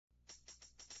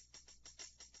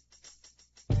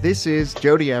This is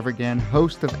Jody Evergan,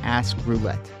 host of Ask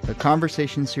Roulette, the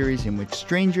conversation series in which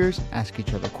strangers ask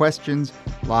each other questions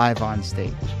live on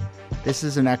stage. This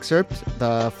is an excerpt,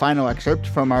 the final excerpt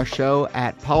from our show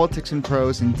at Politics and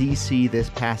Prose in D.C. this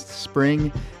past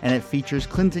spring, and it features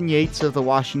Clinton Yates of the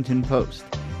Washington Post.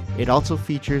 It also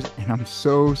features, and I'm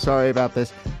so sorry about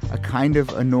this, a kind of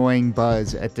annoying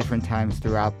buzz at different times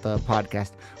throughout the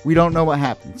podcast. We don't know what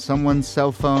happened. Someone's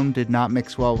cell phone did not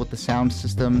mix well with the sound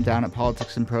system down at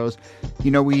Politics and Prose.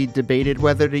 You know, we debated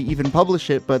whether to even publish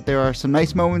it, but there are some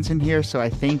nice moments in here, so I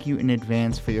thank you in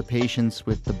advance for your patience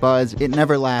with the buzz. It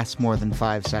never lasts more than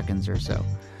 5 seconds or so.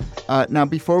 Now,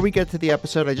 before we get to the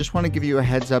episode, I just want to give you a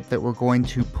heads up that we're going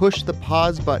to push the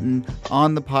pause button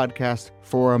on the podcast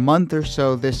for a month or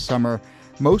so this summer,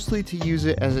 mostly to use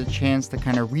it as a chance to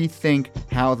kind of rethink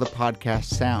how the podcast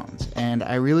sounds. And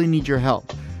I really need your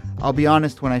help. I'll be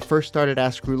honest, when I first started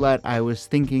Ask Roulette, I was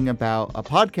thinking about a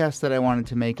podcast that I wanted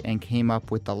to make and came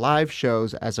up with the live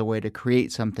shows as a way to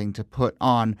create something to put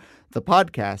on the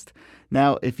podcast.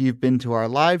 Now, if you've been to our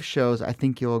live shows, I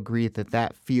think you'll agree that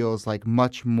that feels like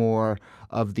much more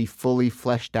of the fully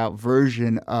fleshed out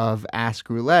version of Ask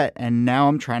Roulette. And now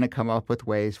I'm trying to come up with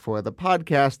ways for the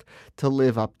podcast to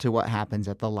live up to what happens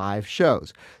at the live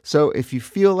shows. So if you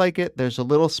feel like it, there's a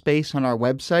little space on our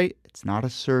website. It's not a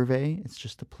survey. It's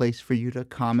just a place for you to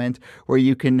comment where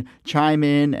you can chime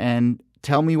in and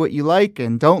tell me what you like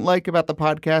and don't like about the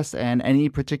podcast and any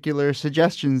particular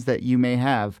suggestions that you may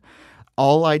have.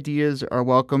 All ideas are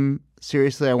welcome.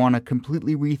 Seriously, I want to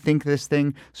completely rethink this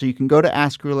thing. So you can go to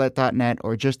askroulette.net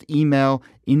or just email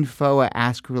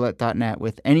info@askroulette.net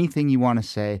with anything you want to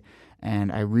say.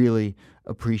 And I really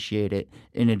appreciate it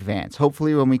in advance.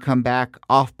 Hopefully when we come back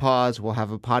off pause, we'll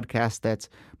have a podcast that's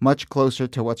much closer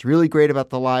to what's really great about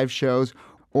the live shows,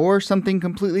 or something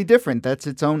completely different that's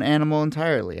its own animal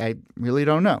entirely. I really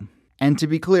don't know. And to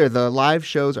be clear, the live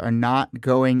shows are not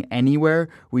going anywhere.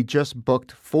 We just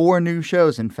booked 4 new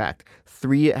shows, in fact.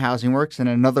 3 at Housing Works and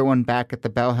another one back at the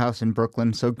Bell House in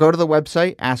Brooklyn. So go to the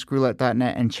website,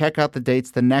 askroulette.net, and check out the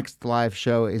dates. The next live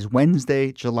show is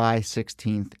Wednesday, July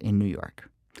 16th in New York.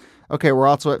 Okay, we're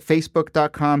also at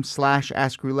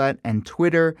facebook.com/askroulette and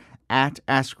Twitter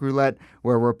 @askroulette,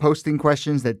 where we're posting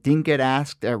questions that didn't get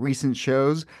asked at recent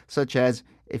shows, such as,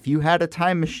 if you had a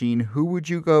time machine, who would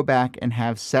you go back and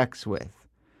have sex with?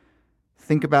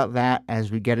 Think about that as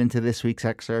we get into this week's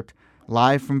excerpt.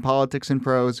 Live from Politics and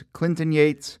Prose, Clinton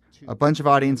Yates, a bunch of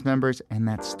audience members, and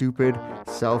that stupid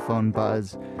cell phone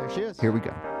buzz. There she is. Here we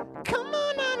go. Come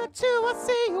on, 902, I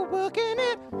see you working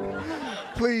it.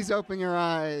 Please open your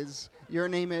eyes. Your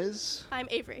name is? I'm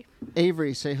Avery.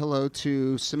 Avery, say hello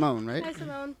to Simone, right? Hi,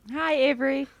 Simone. Hi,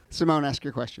 Avery. Simone, ask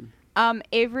your question.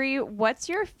 Avery, what's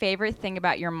your favorite thing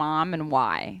about your mom and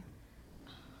why?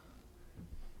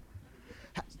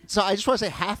 So I just want to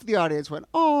say half the audience went,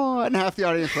 oh, and half the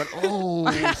audience went, oh.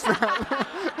 I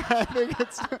think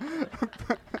it's...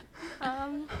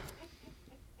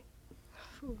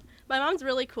 My mom's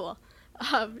really cool.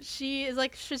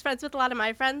 She's friends with a lot of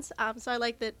my friends, so I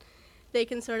like that they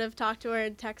can sort of talk to her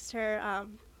and text her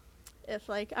if,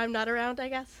 I'm not around, I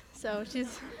guess. So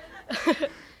she's...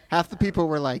 Half the people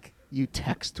were like, you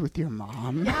text with your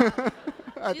mom? Yeah.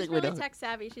 I She's think really we know. tech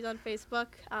savvy. She's on Facebook.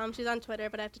 She's on Twitter,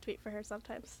 but I have to tweet for her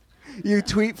sometimes. You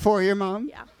tweet for your mom?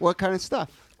 Yeah. What kind of stuff?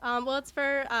 Well, it's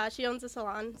for, she owns a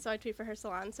salon, so I tweet for her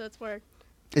salon, so it's more...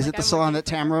 Is it the salon that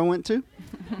Tamara went to?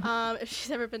 If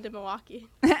she's ever been to Milwaukee.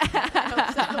 I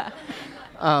hope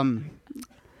so.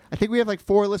 I think we have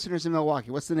 4 listeners in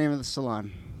Milwaukee. What's the name of the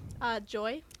salon?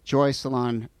 Joy. Joy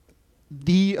Salon.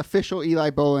 The official Eli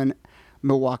Bolin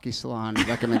Milwaukee salon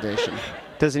recommendation.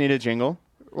 Does it need a jingle?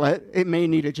 What? It may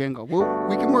need a jingle.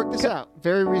 We can work this out.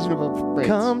 Very reasonable rates.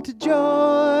 Come to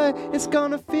Joy. It's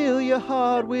gonna fill your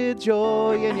heart with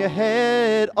joy and your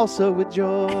head also with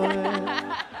joy.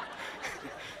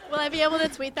 Will I be able to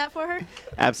tweet that for her?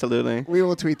 Absolutely. We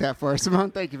will tweet that for her.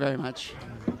 Simone, thank you very much.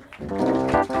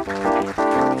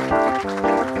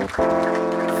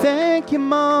 Thank you,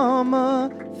 Mama.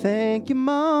 Thank you,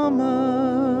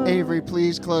 Mama. Avery,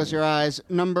 please close your eyes.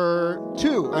 Number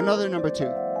 2. Another number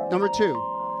 2. Number 2.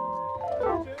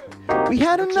 We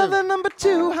had Number another 2. number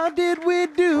 2. How did we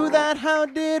do that? How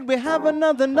did we have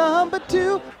another number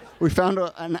 2? We found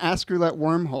an Ask Roulette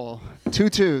wormhole. 2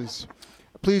 2s.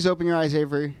 Please open your eyes,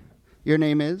 Avery. Your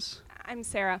name is? I'm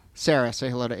Sarah. Sarah. Say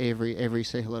hello to Avery. Avery,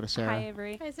 say hello to Sarah. Hi,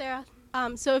 Avery. Hi, Sarah.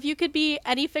 So if you could be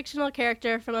any fictional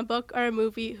character from a book or a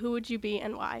movie, who would you be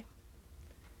and why?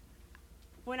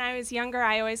 When I was younger,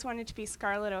 I always wanted to be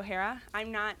Scarlett O'Hara.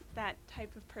 I'm not that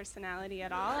type of personality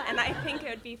at all, and I think it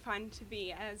would be fun to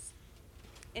be as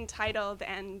entitled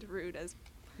and rude as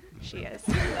She is.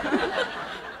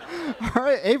 All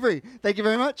right, Avery, thank you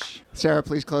very much. Sarah,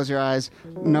 please close your eyes.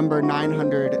 Number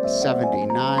 970.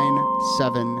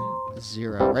 970.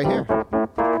 Right here.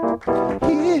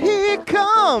 Here he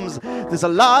comes. There's a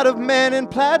lot of men in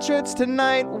plaid shirts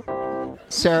tonight.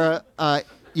 Sarah,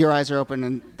 your eyes are open,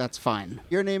 and that's fine.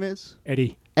 Your name is?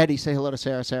 Eddie. Eddie, say hello to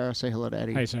Sarah. Sarah, say hello to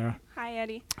Eddie. Hey, Sarah. Hi,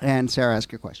 Eddie. And Sarah,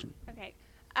 ask your question. Okay.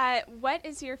 What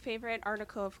is your favorite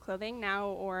article of clothing now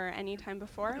or any time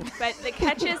before? But the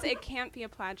catch is it can't be a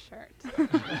plaid shirt.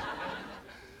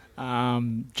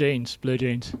 Jeans, blue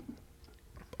jeans.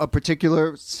 A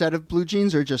particular set of blue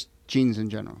jeans or just jeans in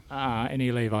general?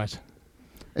 Any Levi's.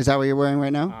 Is that what you're wearing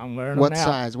right now? I'm wearing What them now.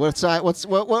 size? What size?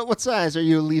 What size are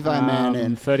you a Levi man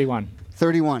in? 31.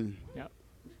 31. Yep.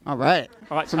 All right.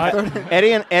 All right, Some I-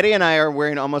 30 Eddie and I are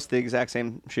wearing almost the exact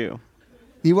same shoe.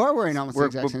 You are wearing almost the We're-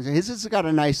 exact same. His has got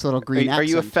a nice little green Are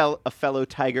you accent. a fellow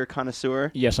Tiger connoisseur?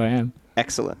 Yes, I am.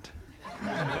 Excellent.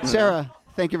 Sarah,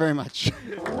 thank you very much.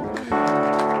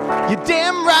 You're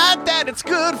damn right that it's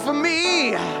good for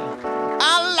me.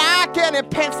 I like any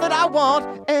pants that I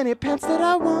want. Any pants that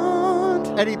I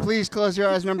want. Eddie, please close your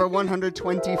eyes. Number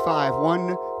 125.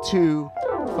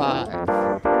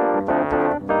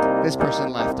 125. This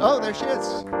person left. Oh, there she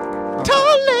is.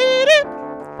 Tall lady,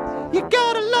 you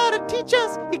got a lot to teach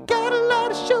us. You got a lot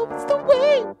to show us the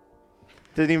way.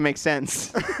 Doesn't even make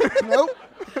sense. Nope.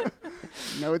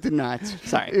 No, it did not.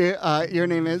 Sorry. Your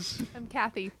name is? I'm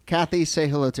Kathy. Kathy, say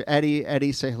hello to Eddie.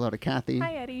 Eddie, say hello to Kathy.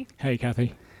 Hi, Eddie. Hey,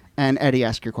 Kathy. And Eddie,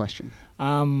 ask your question.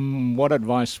 What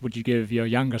advice would you give your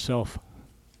younger self?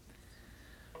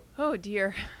 Oh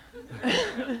dear.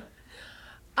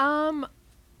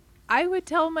 I would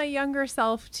tell my younger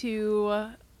self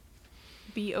to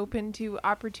be open to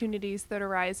opportunities that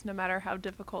arise no matter how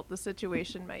difficult the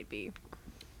situation might be.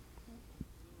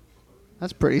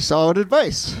 That's pretty solid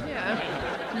advice.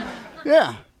 Yeah.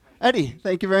 Yeah. Eddie,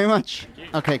 thank you very much.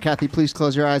 Okay, Kathy, please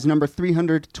close your eyes. Number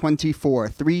 324.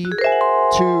 3, 2,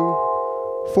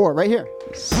 4. Right here.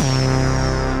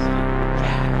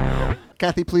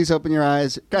 Kathy, please open your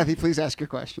eyes. Kathy, please ask your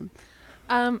question.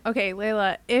 Okay,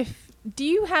 Layla, do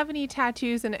you have any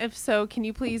tattoos, and if so, can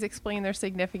you please explain their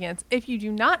significance? If you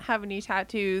do not have any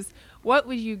tattoos, what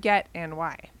would you get and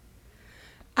why?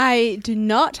 I do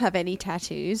not have any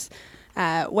tattoos.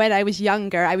 When I was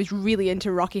younger, I was really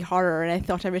into Rocky Horror, and I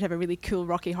thought I would have a really cool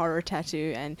Rocky Horror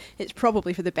tattoo, and it's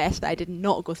probably for the best that I did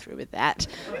not go through with that,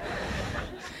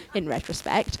 in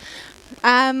retrospect.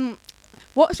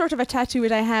 What sort of a tattoo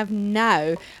would I have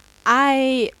now?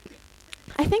 I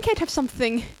think I'd have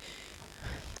something...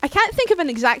 I can't think of an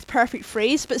exact perfect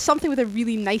phrase, but something with a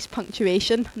really nice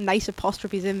punctuation, nice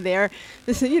apostrophes in there.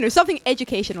 This is, something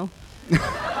educational.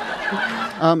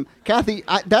 Kathy,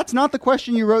 that's not the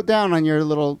question you wrote down on your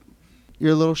little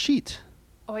sheet.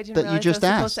 Oh, I didn't That you realize just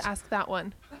I was supposed asked. to ask that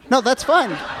one. No, that's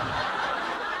fine.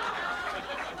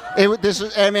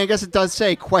 I guess it does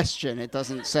say question. It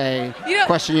doesn't say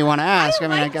question you want to ask.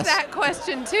 I guess that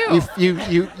question too.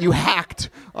 you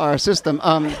hacked our system.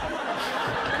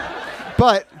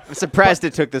 But I'm surprised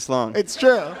it took this long. it's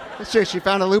true. It's true. She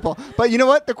found a loophole. But you know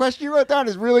what? The question you wrote down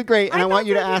is really great, and I want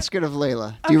you to thought that- ask it of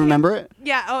Layla. Do you remember it?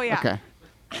 Yeah. Oh, yeah. Okay.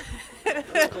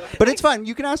 But it's fine.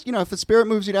 You can ask, if the spirit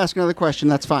moves you to ask another question,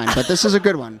 that's fine. But this is a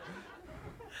good one.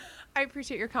 I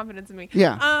appreciate your confidence in me.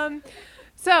 Yeah.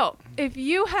 So, if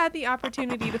you had the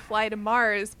opportunity to fly to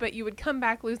Mars, but you would come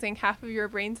back losing half of your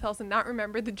brain cells and not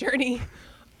remember the journey,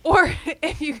 or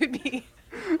if you could be...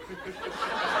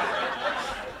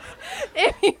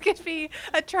 if you could be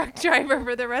a truck driver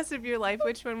for the rest of your life,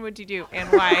 which one would you do and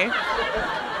why?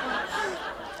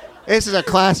 This is a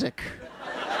classic.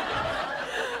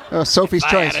 Oh, Sophie's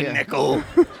choice here. Nickel.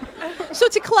 So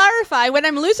to clarify, when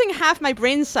I'm losing half my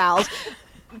brain cells,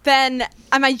 then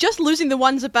am I just losing the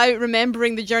ones about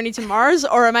remembering the journey to Mars,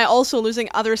 or am I also losing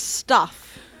other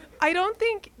stuff? I don't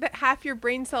think that half your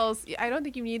brain cells, I don't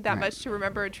think you need that much to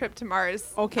remember a trip to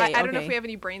Mars. Okay, I don't know if okay. we have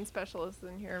any brain specialists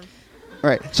in here.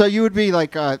 Right. So you would be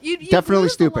like You'd definitely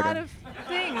lose stupider a lot of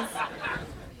things.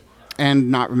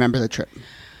 and not remember the trip.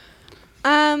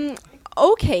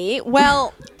 Okay,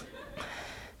 well,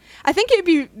 I think it would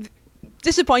be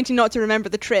disappointing not to remember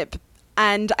the trip,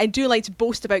 and I do like to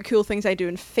boast about cool things I do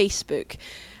on Facebook,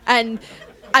 and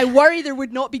I worry there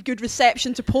would not be good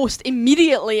reception to post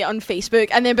immediately on Facebook,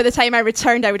 and then by the time I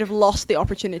returned, I would have lost the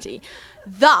opportunity.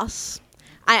 Thus,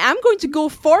 I am going to go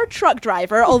for truck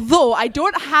driver, although I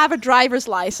don't have a driver's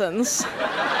license.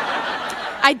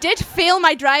 I did fail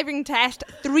my driving test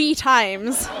 3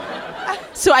 times.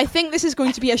 So I think this is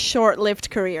going to be a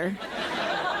short-lived career.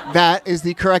 That is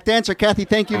the correct answer. Kathy,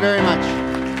 thank you very much.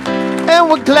 And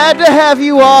we're glad to have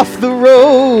you off the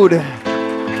road.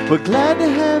 We're glad to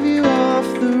have you off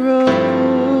the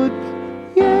road.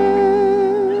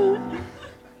 Yeah.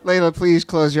 Layla, please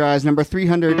close your eyes. Number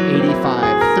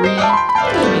 385.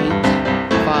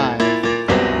 385.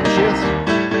 There she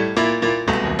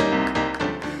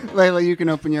is. Layla, you can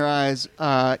open your eyes.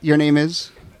 Your name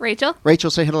is? Rachel. Rachel,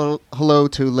 say hello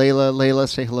to Layla. Layla,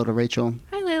 say hello to Rachel.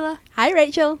 Hi, Layla. Hi,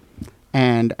 Rachel.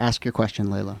 And ask your question,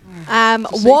 Layla.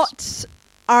 What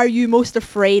are you most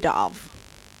afraid of?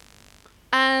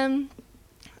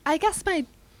 I guess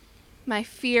my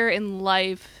fear in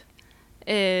life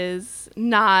is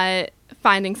not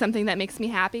finding something that makes me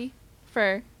happy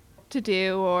to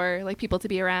do or like people to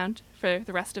be around for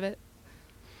the rest of it.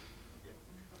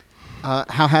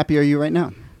 How happy are you right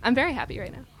now? I'm very happy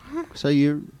right now. So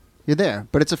you're there,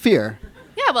 but it's a fear.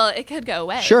 Yeah, well, it could go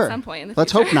away Sure. at some point in the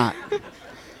Let's future. hope not.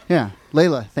 Yeah.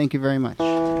 Layla, thank you very much.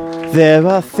 There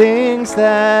are things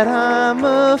that I'm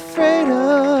afraid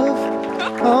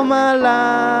of all my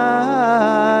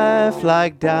life,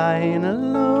 like dying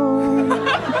alone.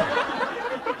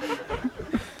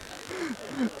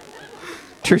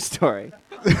 True story.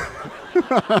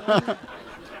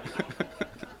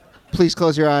 Please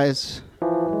close your eyes.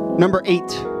 Number 8.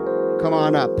 Come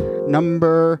on up.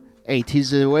 Number 8.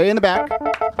 He's way in the back.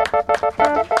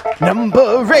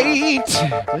 Number 8,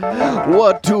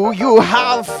 what do you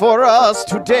have for us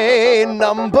today?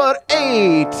 Number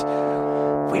 8,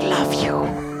 we love you.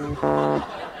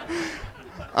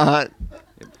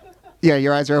 Yeah,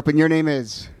 your eyes are open. Your name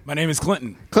is? My name is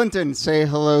Clinton. Clinton. Say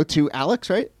hello to Alex,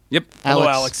 right? Yep. Hello,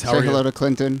 Alex. How say are you? hello to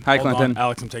Clinton. Hi, Clinton.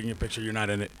 Alex, I'm taking a picture. You're not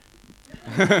in it.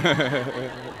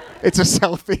 It's a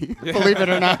selfie, believe it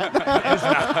or not.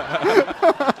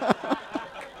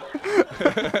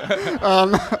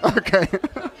 Okay.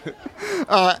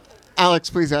 Alex,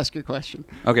 please ask your question.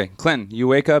 Okay, Clinton, you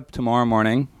wake up tomorrow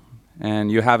morning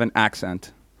and you have an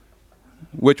accent.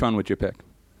 Which one would you pick?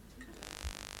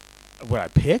 Would I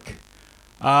pick?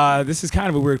 This is kind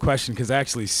of a weird question because I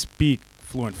actually speak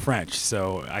fluent French,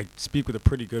 so I speak with a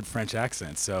pretty good French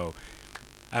accent, so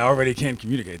I already can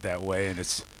communicate that way, and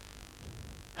it's...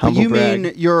 But you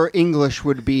mean your English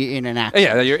would be in an accent?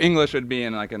 Yeah, your English would be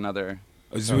in like another...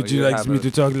 So would you like me to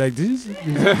talk like this?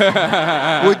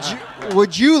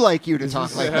 Would you like you to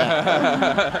talk like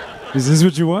that? Is this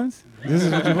what you want? This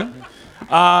is what you want?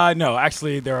 No,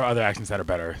 actually, there are other accents that are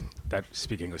better that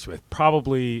speak English with.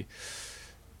 Probably,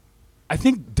 I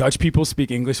think Dutch people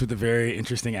speak English with a very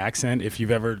interesting accent. If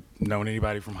you've ever known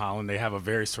anybody from Holland, they have a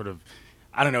very sort of,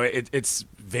 I don't know, it's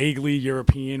vaguely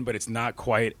European, but it's not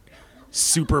quite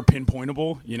super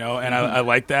pinpointable, you know, and I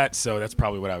like that, so that's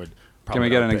probably what I would probably Can we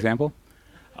get an example?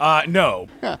 No.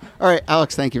 Yeah. All right,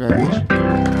 Alex, thank you very much.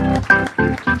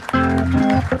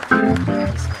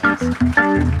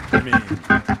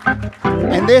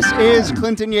 And this is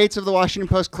Clinton Yates of the Washington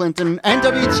Post, Clinton, and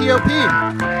WTOP.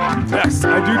 Yes,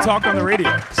 I do talk on the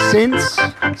radio. Since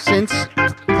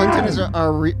Clinton is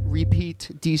our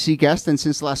repeat DC guest, and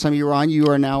since the last time you were on, you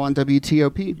are now on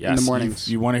WTOP in the mornings. If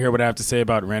you want to hear what I have to say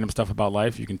about random stuff about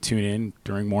life, you can tune in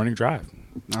during Morning Drive.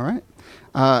 All right.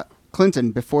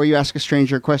 Clinton, before you ask a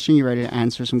stranger a question, you ready to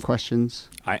answer some questions?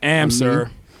 I am,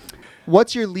 sir.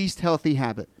 What's your least healthy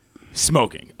habit?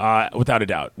 Smoking, without a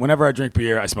doubt. Whenever I drink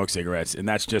beer, I smoke cigarettes, and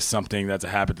that's just that's a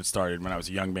habit that started when I was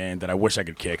a young man that I wish I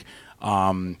could kick.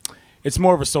 It's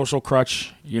more of a social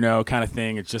crutch, you know, kind of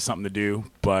thing. It's just something to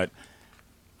do, but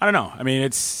I don't know. I mean,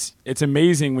 it's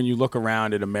amazing when you look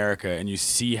around at America and you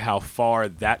see how far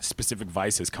that specific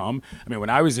vice has come. I mean, when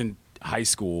I was in high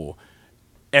school,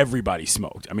 everybody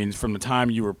smoked. I mean, from the time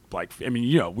you were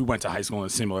we went to high school in a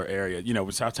similar area, you know, it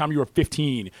was the time you were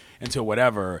 15 until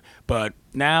whatever. But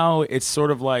now it's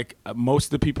sort of like most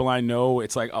of the people I know,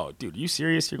 it's like, oh, dude, are you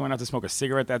serious? You're going out to smoke a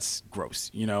cigarette? That's gross,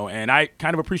 you know? And I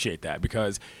kind of appreciate that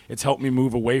because it's helped me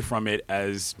move away from it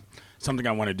as something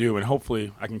I want to do. And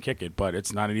hopefully I can kick it, but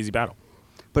it's not an easy battle.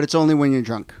 But it's only when you're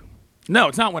drunk. No,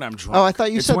 it's not when I'm drunk. Oh, I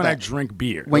thought you said it's when that. I drink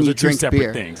beer. When Those you are two drink separate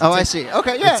beer. things. Oh, I see.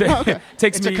 Okay, yeah. It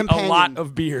takes It's me a lot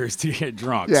of beers to get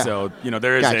drunk. Yeah. So, you know,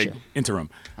 there is Gotcha. a interim.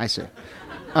 I see.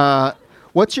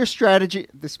 What's your strategy?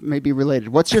 This may be related.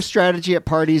 What's your strategy at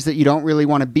parties that you don't really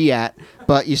want to be at,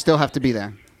 but you still have to be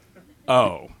there?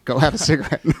 Oh. Go have a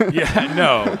cigarette. Yeah,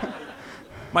 no.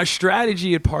 My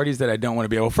strategy at parties that I don't want to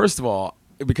be at, well, first of all,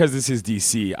 because this is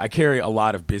DC, I carry a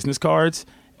lot of business cards.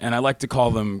 And I like to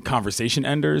call them conversation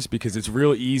enders because it's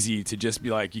real easy to just be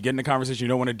like, you get in a conversation you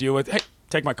don't want to deal with, hey,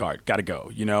 take my card, gotta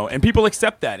go, you know? And people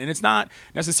accept that. And it's not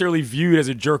necessarily viewed as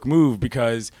a jerk move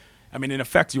because, I mean, in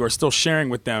effect, you are still sharing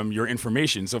with them your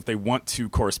information. So if they want to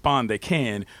correspond, they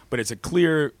can. But it's a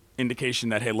clear indication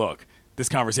that, hey, look, this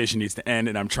conversation needs to end,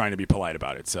 and I'm trying to be polite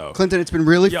about it. So, Clinton, it's been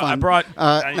really yeah, fun. I brought,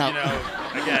 no. you know,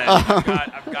 again,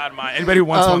 I've got mine. Anybody who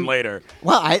wants one later.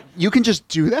 Well, you can just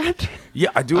do that? Yeah,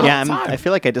 I do it all the time. I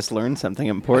feel like I just learned something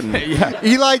important. Yeah.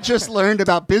 Eli just learned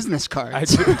about business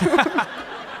cards.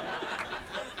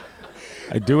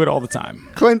 I do it all the time.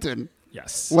 Clinton.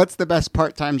 Yes. What's the best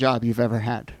part-time job you've ever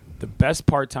had? The best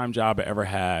part-time job I ever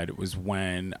had was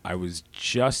when I was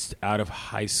just out of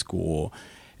high school,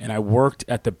 and I worked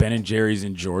at the Ben & Jerry's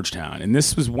in Georgetown. And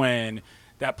this was when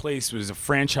that place was a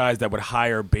franchise that would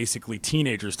hire basically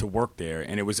teenagers to work there,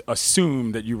 and it was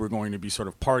assumed that you were going to be sort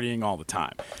of partying all the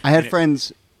time. I had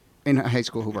friends in high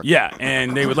school who worked. Yeah,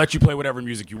 and they would let you play whatever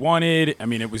music you wanted. I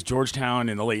mean, it was Georgetown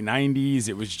in the late 90s.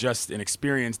 It was just an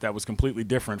experience that was completely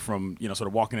different from, sort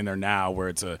of walking in there now, where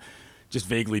it's a just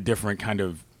vaguely different kind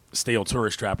of stale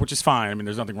tourist trap, which is fine. I mean,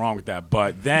 there's nothing wrong with that.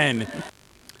 But then...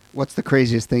 What's the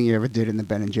craziest thing you ever did in the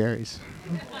Ben & Jerry's?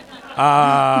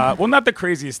 Well, not the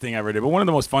craziest thing I ever did, but one of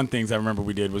the most fun things I remember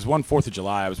we did was one 4th of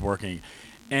July I was working.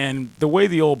 And the way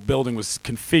the old building was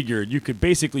configured, you could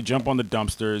basically jump on the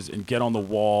dumpsters and get on the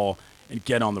wall and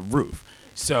get on the roof.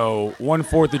 So one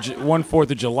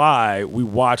 4th of July, we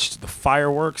watched the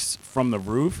fireworks from the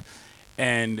roof.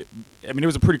 And, I mean, it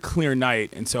was a pretty clear night.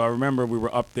 And so I remember we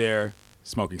were up there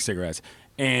smoking cigarettes.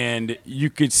 And you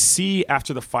could see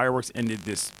after the fireworks ended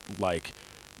this, like,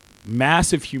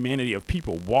 massive humanity of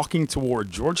people walking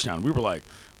toward Georgetown. We were like,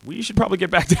 we should probably get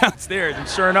back downstairs. And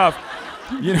sure enough,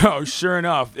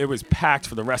 it was packed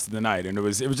for the rest of the night. And it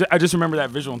was. I just remember that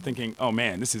visual and thinking, oh,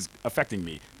 man, this is affecting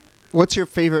me. What's your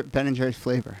favorite Ben & Jerry's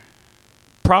flavor?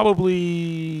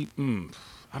 Probably,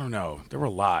 I don't know. There were a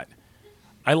lot.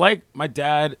 My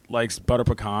dad likes butter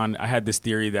pecan. I had this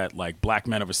theory that like black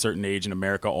men of a certain age in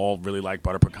America all really like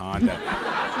butter pecan.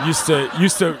 That used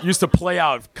to play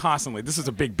out constantly. This is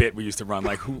a big bit we used to run.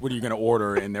 Like, what are you going to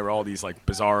order? And there were all these like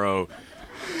bizarro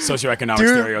socioeconomic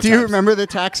stereotypes. Do you remember the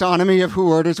taxonomy of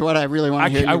who orders what? I really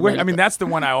want to hear. I mean, that's the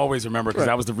one I always remember because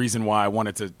that was the reason why I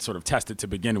wanted to sort of test it to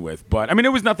begin with. But I mean,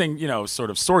 it was nothing,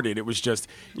 sort of sordid. It was just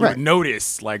you would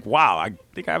notice, like, wow, I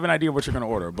think I have an idea what you're going to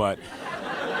order. But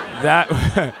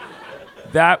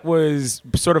that was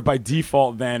sort of by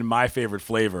default then my favorite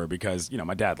flavor because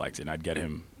my dad liked it. And I'd get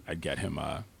him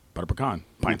butter pecan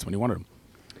pints when he wanted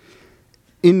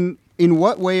them. In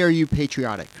what way are you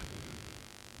patriotic?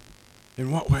 In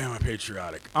what way am I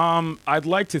patriotic? I'd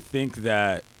like to think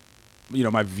that,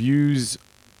 my views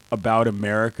about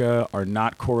America are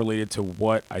not correlated to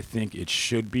what I think it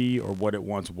should be or what it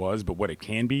once was, but what it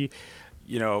can be.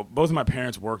 Both of my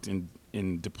parents worked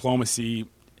in diplomacy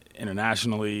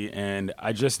internationally, and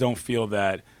I just don't feel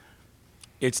that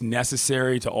it's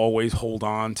necessary to always hold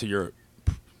on to your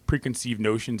preconceived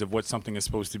notions of what something is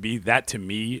supposed to be. That, to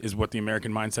me, is what the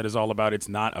American mindset is all about. It's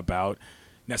not about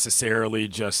necessarily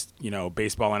just,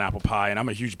 baseball and apple pie. And I'm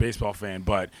a huge baseball fan,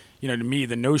 but, to me,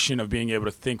 the notion of being able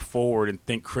to think forward and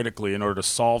think critically in order to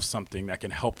solve something that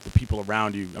can help the people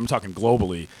around you, I'm talking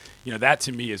globally, that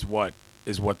to me is what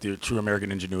the true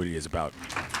American ingenuity is about.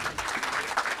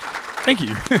 Thank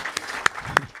you.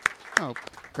 Oh,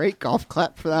 great golf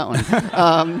clap for that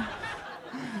one.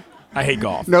 I hate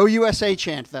golf. No USA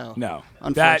chant, though. No.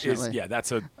 Unfortunately.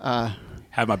 That's a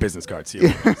have my business card seal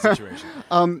situation.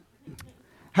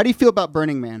 How do you feel about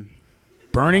Burning Man?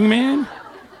 Burning Man?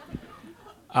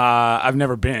 I've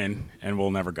never been and will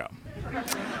never go.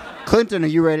 Clinton, are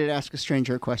you ready to ask a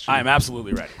stranger a question? I am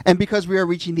absolutely ready. And because we are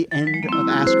reaching the end of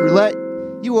Ask Roulette,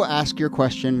 you will ask your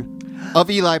question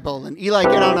of Eli Bolin. Eli,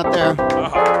 get on up there.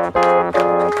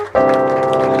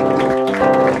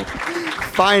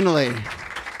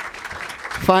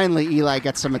 Finally, Eli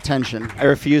gets some attention. I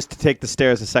refuse to take the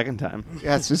stairs a second time.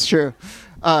 Yes, it's true.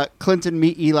 Clinton,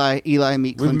 meet Eli. Eli,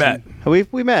 meet Clinton.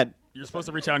 We met. You're supposed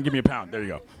to reach out and give me a pound. There you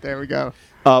go. There we go.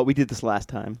 We did this last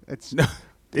time.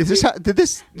 Is this how, did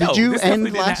you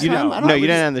end last time? No, you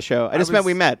didn't end the show. I just meant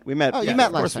we met. Oh, you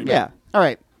met last time. Yeah. All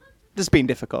right. This is being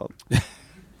difficult.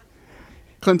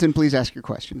 Clinton, please ask your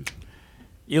question.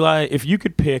 Eli, if you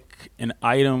could pick an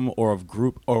item or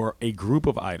a group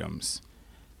of items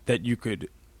that you could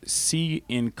see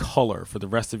in color for the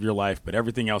rest of your life, but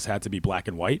everything else had to be black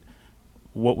and white,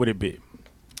 what would it be?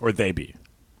 Or they be?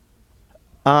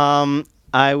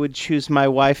 I would choose my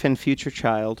wife and future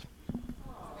child.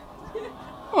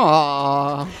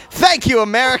 Aww. Thank you,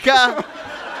 America!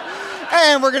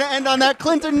 And we're going to end on that.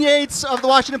 Clinton Yates of the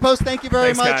Washington Post, thank you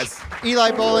very much. Guys.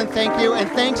 Eli Bolin, thank you. And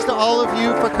thanks to all of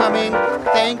you for coming.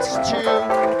 Thanks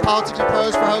to Politics and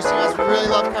Prose for hosting us. We really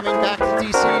love coming back to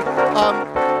D.C.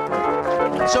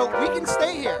 So we can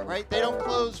stay here, right? They don't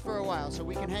close for a while. So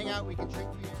we can hang out, we can drink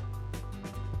beer.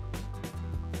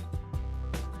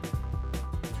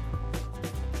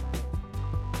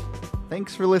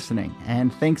 Thanks for listening,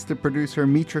 and thanks to producer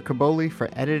Mitra Kaboli for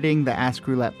editing the Ask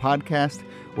Roulette podcast.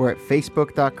 We're at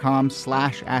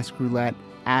facebook.com/AskRoulette,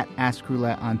 at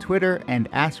AskRoulette on Twitter, and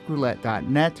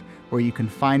AskRoulette.net, where you can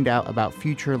find out about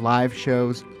future live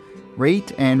shows.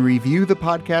 Rate and review the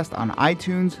podcast on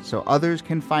iTunes so others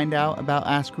can find out about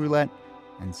Ask Roulette,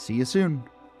 and see you soon.